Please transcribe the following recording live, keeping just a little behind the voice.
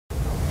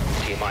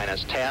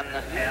T-minus 10,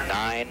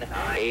 9,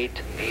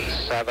 8,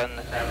 7,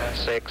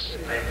 6,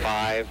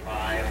 5,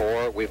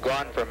 4. We've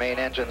gone for main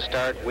engine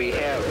start. We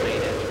have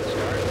main engine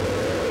start.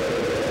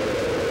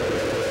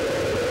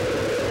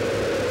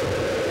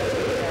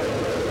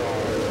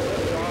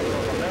 Liftoff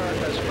of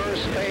America's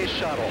first space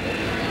shuttle.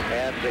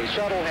 And the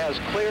shuttle has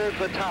cleared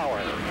the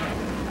tower.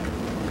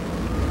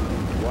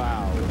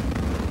 Wow.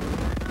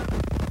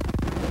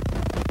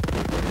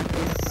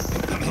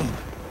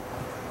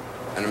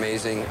 An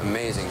amazing,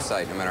 amazing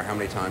sight, no matter how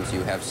many times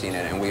you have seen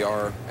it. And we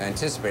are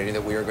anticipating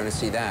that we are going to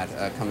see that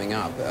coming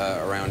up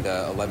around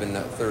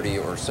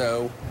 11:30 or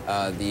so.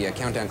 The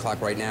countdown clock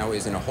right now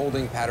is in a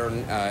holding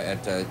pattern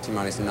at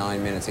T-minus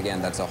 9 minutes.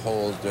 Again, that's a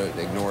hold.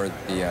 Ignore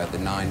the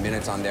 9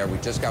 minutes on there. We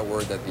just got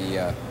word that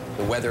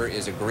the weather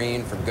is a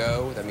green for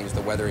go. That means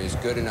the weather is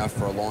good enough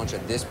for a launch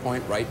at this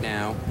point right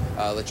now.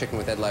 Let's check in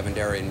with Ed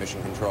Lavanderi in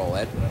Mission Control.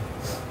 Ed?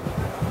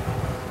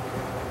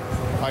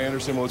 Hi,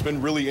 Anderson. Well, it's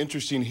been really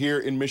interesting here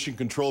in Mission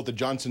Control at the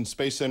Johnson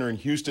Space Center in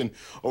Houston.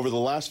 Over the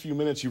last few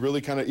minutes, you really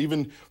kind of,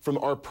 even from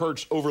our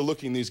perch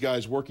overlooking these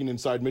guys working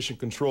inside Mission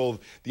Control,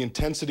 the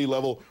intensity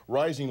level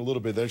rising a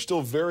little bit. They're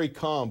still very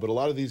calm, but a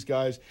lot of these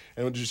guys,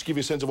 and I'll just give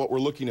you a sense of what we're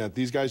looking at,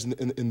 these guys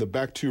in the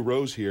back two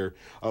rows here,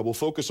 we'll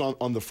focus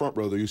on the front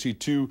row, though. You see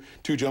two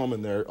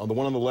gentlemen there. On the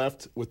one on the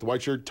left with the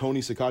white shirt,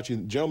 Tony Sakachi.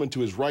 The gentleman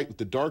to his right with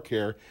the dark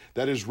hair,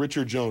 that is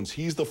Richard Jones.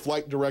 He's the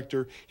flight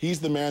director. He's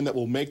the man that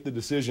will make the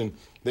decision.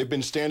 They've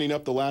been standing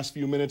up the last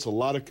few minutes, a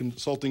lot of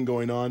consulting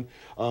going on.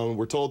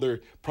 We're told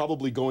they're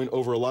probably going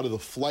over a lot of the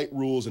flight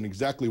rules and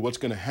exactly what's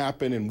going to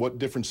happen and what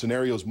different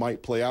scenarios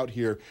might play out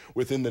here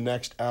within the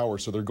next hour.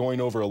 So they're going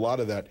over a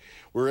lot of that.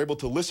 We're able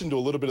to listen to a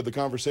little bit of the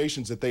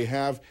conversations that they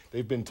have.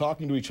 They've been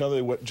talking to each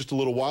other. Just a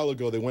little while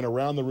ago, they went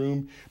around the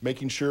room,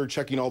 making sure,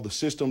 checking all the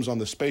systems on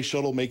the space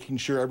shuttle, making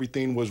sure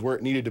everything was where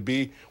it needed to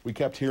be. We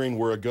kept hearing,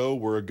 we're a go,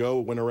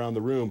 went around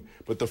the room.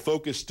 But the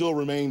focus still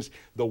remains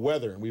the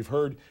weather. And we've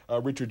heard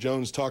Richard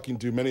Jones talking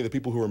to many of the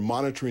people who are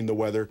monitoring the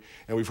weather,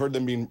 and we've heard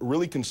them being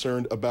really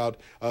concerned about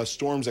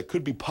storms that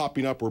could be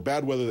popping up, or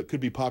bad weather that could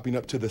be popping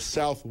up to the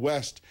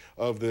southwest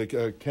of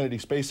the Kennedy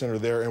Space Center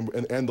there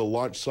and the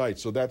launch site.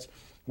 So that's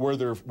where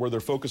they're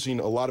focusing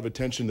a lot of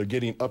attention. They're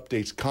getting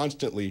updates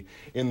constantly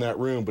in that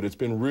room, but it's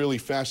been really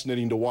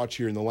fascinating to watch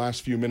here in the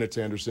last few minutes,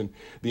 Anderson.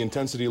 The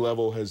intensity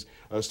level has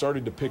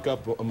started to pick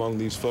up among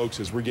these folks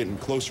as we're getting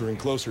closer and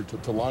closer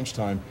to launch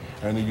time,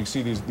 and you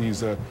see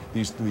these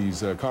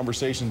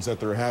conversations that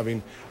they're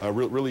having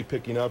really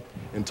picking up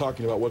and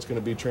talking about what's going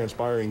to be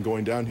transpiring,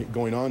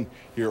 going on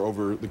here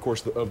over the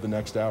course of the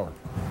next hour.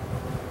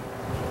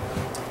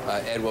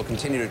 Ed, we'll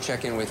continue to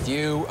check in with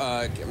you.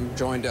 I'm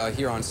joined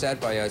here on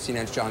set by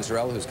CNN's John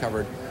Zarrell, who's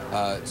covered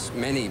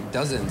many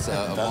dozens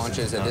of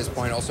launches at this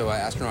point. Also,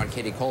 astronaut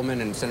Katie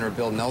Coleman and Senator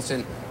Bill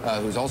Nelson,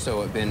 who's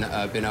also been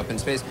up in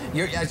space.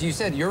 As you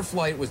said, your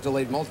flight was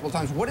delayed multiple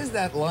times. What is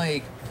that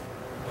like?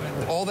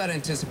 All that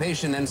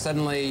anticipation, then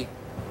suddenly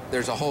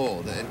there's a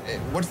hold.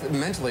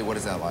 Mentally, what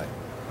is that like?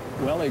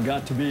 Well, it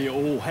got to be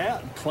old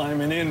hat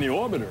climbing in the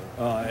orbiter.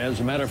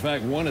 As a matter of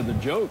fact, one of the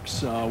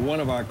jokes,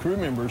 one of our crew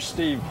members,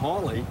 Steve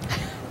Hurley,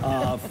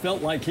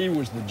 felt like he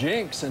was the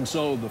jinx, and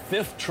so the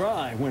fifth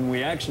try, when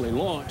we actually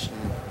launched,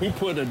 he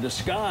put a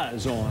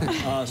disguise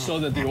on so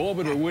that the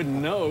orbiter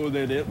wouldn't know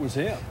that it was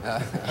him.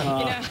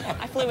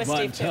 I flew with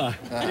Steve, too.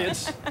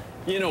 It's,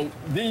 you know,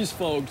 these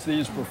folks,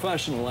 these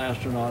professional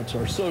astronauts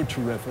are so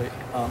terrific,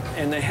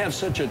 and they have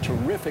such a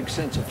terrific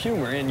sense of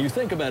humor. And you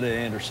think about it,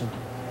 Anderson,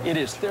 it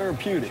is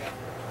therapeutic.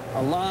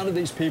 A lot of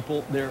these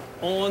people, they're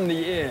on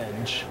the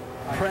edge,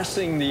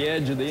 pressing the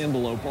edge of the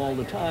envelope all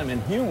the time,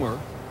 and humor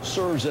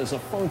serves as a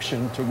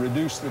function to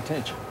reduce the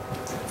tension.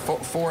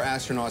 Four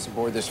astronauts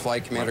aboard this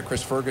flight: Commander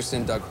Chris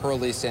Ferguson, Doug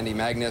Hurley, Sandy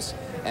Magnus,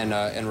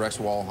 and Rex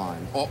Walheim.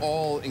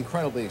 All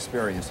incredibly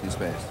experienced in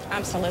space.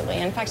 Absolutely.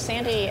 In fact,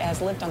 Sandy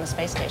has lived on the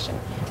space station,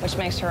 which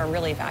makes her a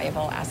really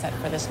valuable asset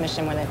for this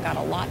mission where they've got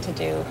a lot to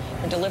do.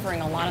 They're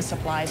delivering a lot of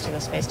supplies to the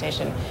space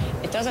station.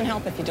 It doesn't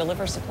help if you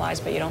deliver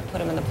supplies, but you don't put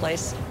them in the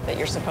place that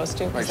you're supposed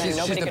to. Right, she's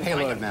the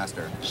payload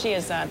master. She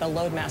is the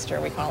load master,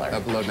 we call her.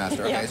 Load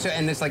master, okay. Yeah. So,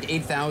 and it's like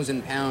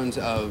 8,000 pounds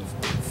of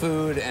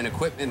food and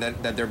equipment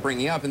that they're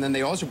bringing up, and then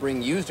they also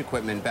bring used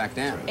equipment back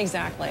down.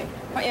 Exactly.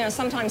 But, you know,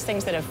 sometimes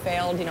things that have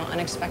failed, you know,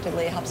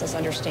 unexpectedly, it helps us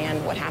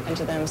understand what happened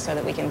to them so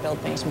that we can build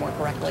things more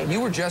correctly.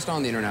 You were just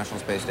on the International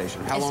Space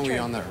Station. How long were you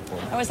on there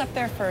for? I was up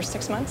there for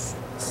 6 months.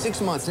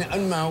 6 months.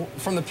 Now,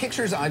 from the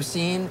pictures I've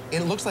seen,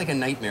 it looks like a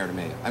nightmare to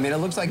me. I mean, it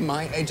looks like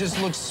it just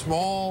looks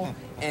small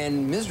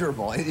and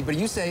miserable. But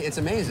you say it's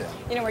amazing.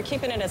 You know, we're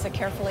keeping it as a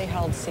carefully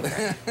held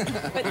secret.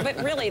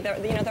 but really,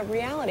 the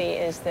reality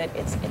is that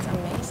it's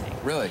amazing.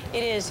 Really?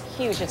 It is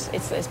huge.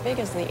 It's as big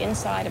as the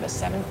inside of a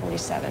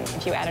 747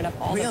 if you added up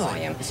all the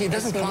volume. See, it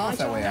doesn't come off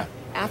that way.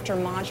 After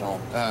module,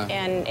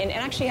 and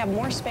actually have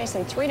more space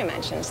in 3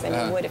 dimensions than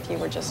you would if you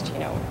were just, you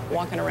know,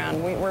 walking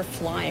around. We're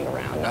flying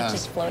around, not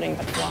just floating,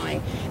 but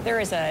flying. There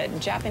is a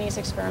Japanese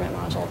experiment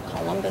module.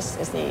 Columbus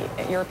is the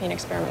European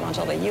experiment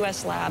module, the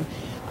U.S. lab.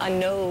 a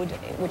node,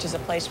 which is a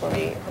place where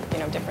we,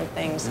 different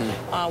things.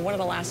 One of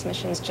the last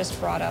missions just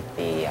brought up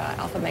the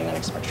alpha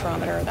magnetic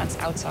spectrometer. That's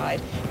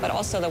outside. But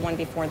also the one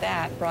before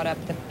that brought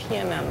up the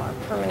PMM, our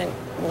permanent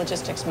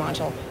logistics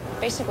module.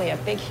 Basically a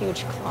big,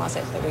 huge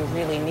closet that we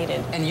really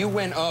needed. And you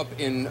went up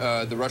in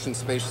the Russian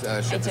space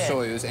ship, the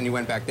Soyuz, and you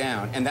went back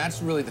down. And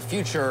that's really the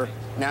future.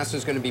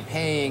 NASA's going to be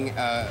paying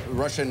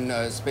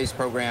Russian space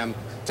program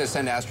to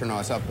send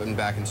astronauts up and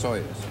back in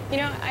Soyuz.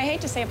 I hate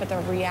to say it, but the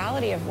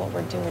reality of what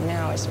we're doing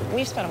now is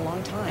we've spent a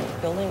long time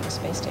building a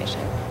space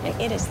station,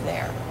 and it is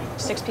there.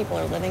 6 people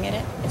are living in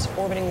it. It's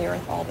orbiting the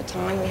Earth all the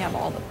time. We have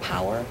all the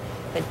power,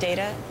 the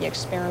data, the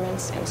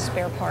experiments, and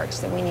spare parts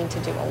that we need to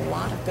do a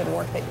lot of good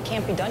work that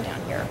can't be done down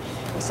here.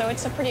 And so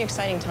it's a pretty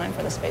exciting time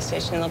for the space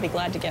station, and they'll be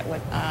glad to get what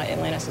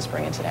Atlantis is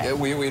bringing today.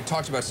 We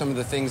talked about some of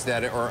the things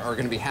that are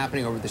going to be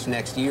happening over this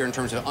next year in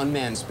terms of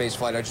unmanned space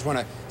flight. I just want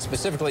to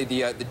specifically,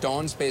 the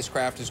Dawn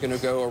spacecraft is going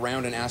to go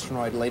around an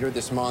asteroid later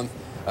this month.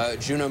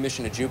 Juno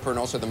mission to Jupiter, and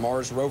also the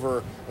Mars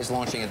rover is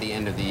launching at the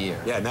end of the year.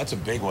 Yeah, and that's a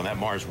big one, that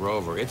Mars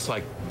rover. It's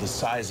like the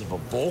size of a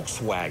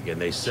Volkswagen,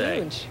 they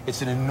say. Huge.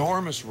 It's an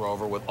enormous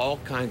rover with all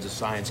kinds of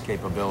science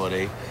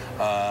capability.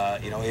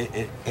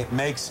 It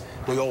makes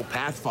the old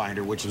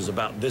Pathfinder, which was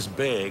about this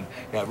big,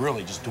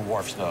 really just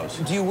dwarfs those.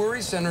 Do you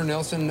worry, Senator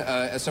Nelson,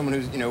 as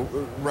someone who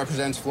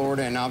represents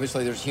Florida, and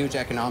obviously there's huge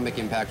economic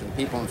impact to the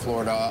people in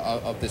Florida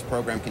of this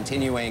program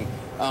continuing,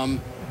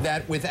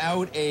 that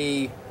without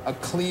a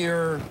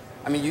clear,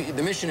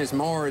 the mission is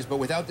Mars, but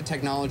without the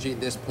technology at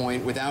this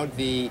point, without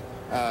the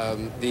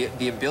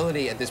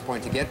ability at this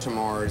point to get to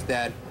Mars,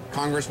 that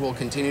Congress will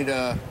continue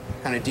to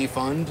kind of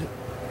defund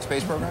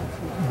space programs?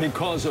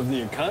 Because of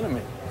the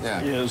economy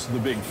is the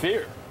big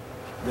fear,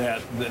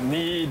 that the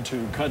need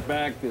to cut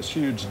back this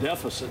huge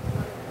deficit,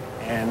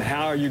 and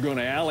how are you going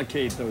to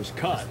allocate those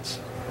cuts?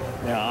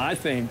 Now, I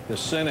think the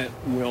Senate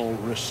will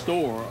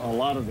restore a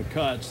lot of the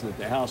cuts that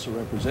the House of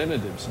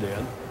Representatives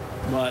did,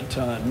 but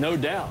no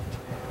doubt,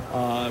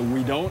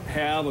 we don't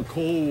have a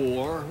Cold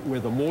War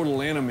with a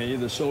mortal enemy,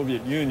 the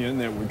Soviet Union,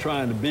 that we're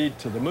trying to beat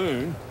to the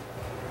moon,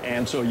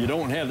 and so you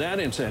don't have that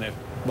incentive.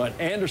 But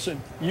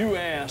Anderson, you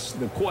asked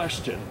the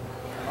question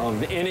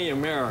of any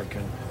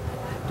American,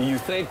 do you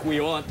think we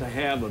ought to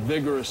have a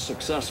vigorous,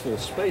 successful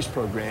space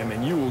program?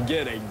 And you will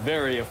get a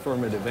very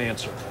affirmative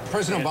answer.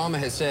 President Obama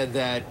has said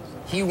that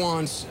he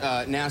wants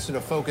NASA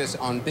to focus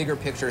on bigger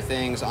picture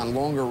things, on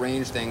longer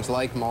range things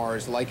like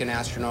Mars, like an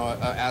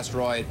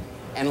asteroid,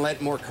 and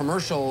let more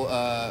commercial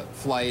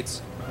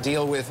flights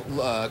deal with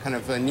kind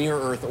of a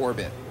near-Earth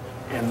orbit.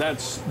 And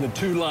that's the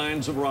 2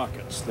 lines of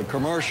rockets. The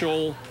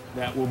commercial,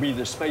 that will be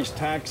the space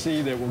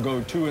taxi that will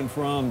go to and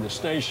from the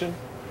station.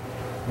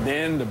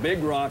 Then the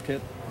big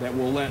rocket that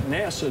will let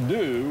NASA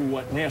do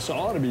what NASA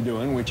ought to be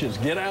doing, which is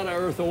get out of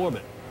Earth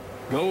orbit,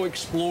 go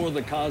explore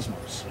the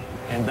cosmos.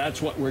 And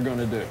that's what we're going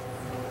to do.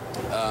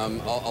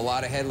 A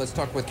lot ahead. Let's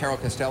talk with Carol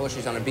Costello.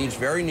 She's on a beach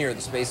very near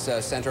the Space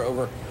Center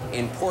over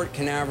in Port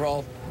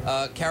Canaveral.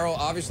 Carol,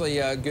 obviously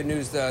good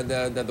news.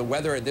 The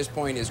weather at this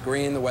point is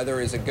green. The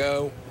weather is a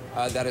go.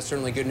 That is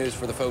certainly good news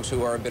for the folks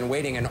who have been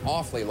waiting an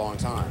awfully long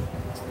time.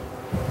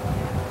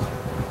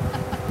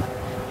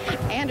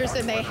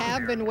 Anderson, they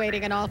have been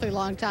waiting an awfully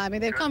long time.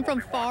 They've come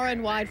from far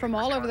and wide, from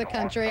all over the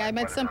country. I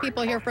met some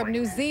people here from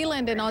New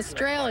Zealand and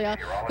Australia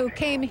who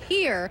came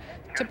here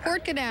to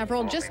Port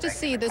Canaveral just to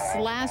see this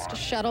last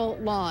shuttle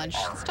launch.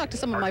 Let's talk to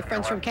some of my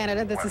friends from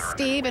Canada. This is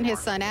Steve and his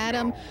son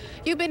Adam.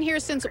 You've been here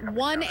since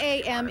 1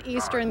 a.m.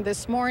 Eastern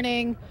this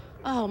morning.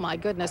 Oh my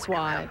goodness,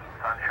 why?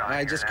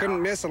 I just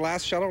couldn't miss the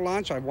last shuttle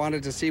launch. I've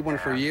wanted to see one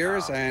for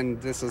years,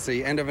 and this is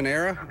the end of an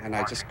era, and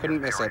I just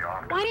couldn't miss it.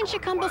 Why didn't you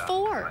come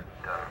before?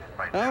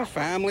 Oh,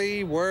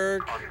 family,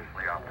 work.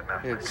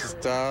 It's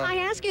just, I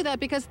ask you that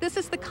because this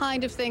is the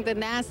kind of thing that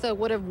NASA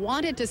would have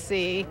wanted to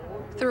see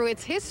through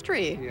its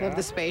history of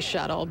the space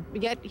shuttle.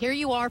 Yet here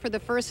you are for the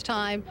first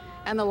time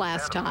and the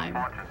last time.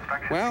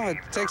 Well, it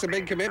takes a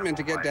big commitment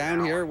to get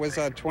down here. It was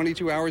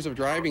 22 hours of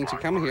driving to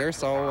come here,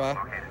 so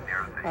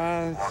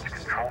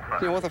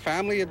with a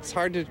family, it's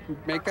hard to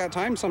make that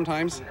time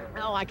sometimes.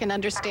 Oh, I can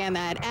understand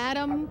that.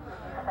 Adam,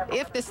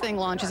 if this thing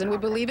launches, and we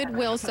believe it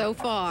will so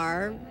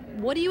far,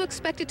 what do you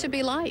expect it to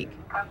be like?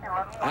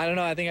 I don't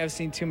know. I think I've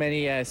seen too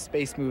many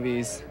space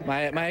movies.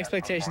 My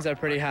expectations are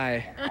pretty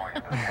high.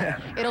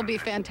 It'll be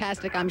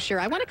fantastic, I'm sure.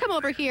 I want to come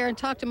over here and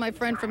talk to my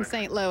friend from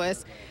St.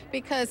 Louis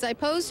because I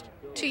posed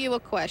to you a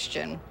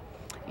question.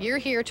 You're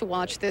here to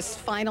watch this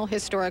final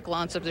historic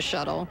launch of the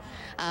shuttle.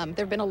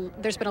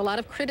 There's been a lot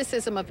of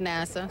criticism of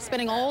NASA,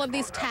 spending all of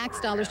these tax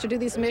dollars to do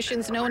these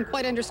missions. No one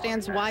quite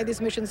understands why these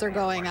missions are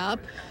going up.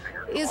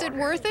 Is it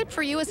worth it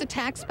for you as a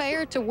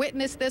taxpayer to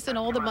witness this and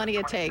all the money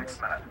it takes?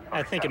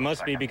 I think it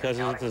must be because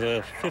this is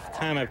the 5th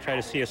time I've tried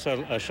to see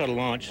a shuttle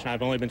launch, and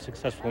I've only been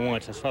successful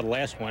once. I saw the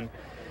last one.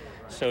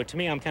 So to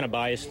me, I'm kind of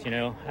biased,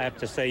 I have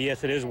to say,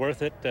 yes, it is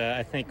worth it.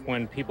 I think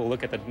when people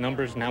look at the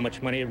numbers and how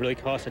much money it really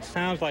costs, it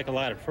sounds like a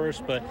lot at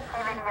first, but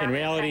in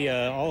reality,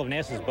 all of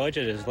NASA's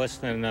budget is less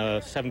than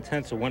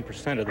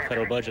 0.7% of the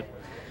federal budget.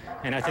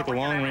 And I think the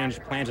long-range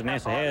plans that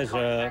NASA has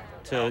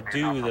to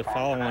do the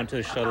follow-on to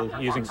the shuttle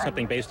using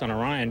something based on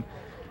Orion,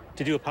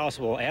 to do a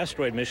possible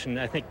asteroid mission,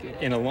 I think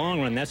in the long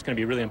run that's going to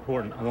be really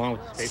important, along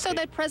with the space station.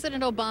 that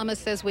President Obama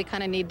says we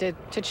kind of need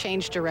to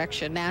change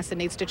direction. NASA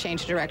needs to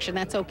change direction.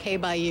 That's okay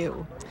by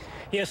you?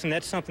 Yes, and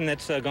that's something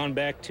that's gone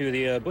back to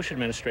the Bush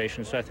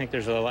administration. So I think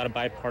there's a lot of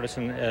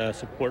bipartisan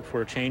support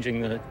for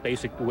changing the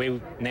basic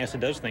way NASA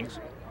does things.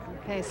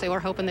 Okay, so we're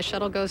hoping the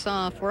shuttle goes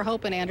off. We're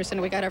hoping, Anderson,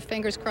 we got our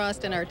fingers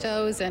crossed and our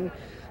toes, and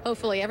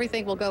hopefully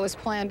everything will go as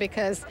planned,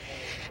 because,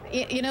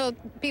 you know,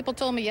 people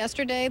told me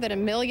yesterday that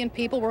 1 million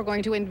people were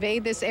going to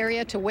invade this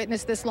area to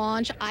witness this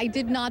launch. I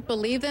did not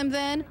believe them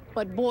then,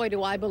 but boy,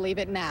 do I believe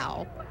it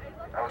now.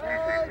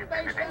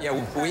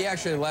 Yeah, we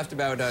actually left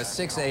about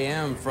 6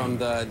 a.m. from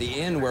the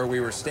inn where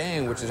we were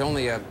staying, which is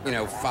only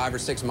 5 or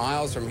 6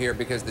 miles from here,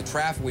 because the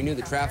traffic, we knew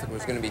the traffic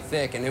was going to be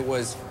thick, and it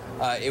was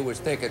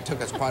thick. It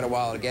took us quite a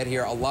while to get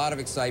here. A lot of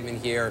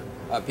excitement here.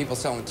 People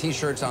selling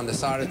T-shirts on the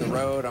side of the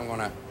road. I'm going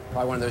to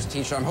buy one of those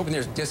T-shirts. I'm hoping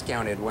they're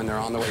discounted when they're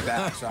on the way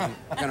back, so I'm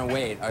going to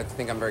wait. I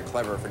think I'm very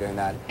clever for doing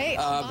that. Hey,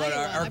 but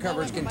our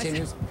coverage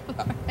continues.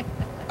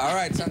 All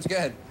right, sounds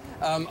good.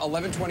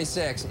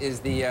 11:26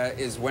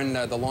 is when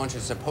the launch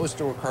is supposed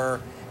to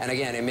occur, and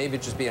again, it may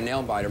just be a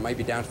nail biter. It might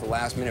be down to the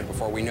last minute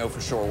before we know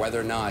for sure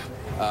whether or not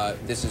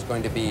this is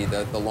going to be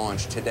the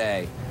launch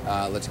today.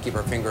 Let's keep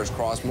our fingers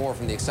crossed. More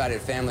from the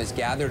excited families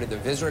gathered at the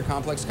visitor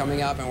complex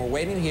coming up, and we're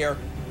waiting to hear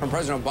from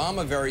President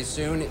Obama very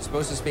soon. It's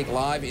supposed to speak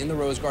live in the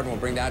Rose Garden. We'll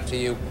bring that to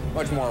you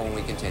much more when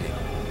we continue.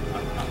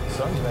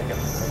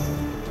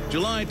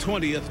 July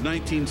 20th,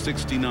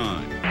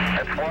 1969.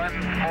 It's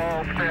one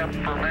small step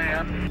for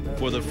man.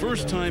 For the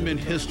first time in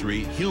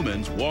history,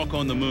 humans walk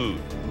on the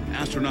moon.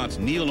 Astronauts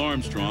Neil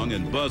Armstrong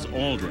and Buzz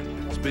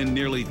Aldrin spend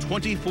nearly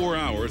 24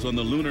 hours on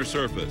the lunar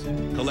surface,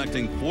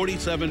 collecting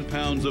 47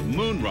 pounds of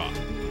moon rock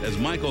as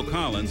Michael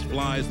Collins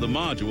flies the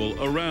module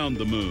around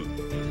the moon.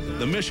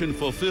 The mission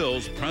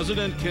fulfills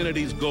President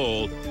Kennedy's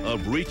goal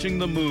of reaching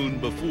the moon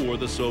before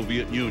the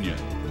Soviet Union.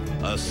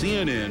 A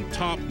CNN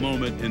top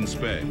moment in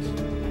space.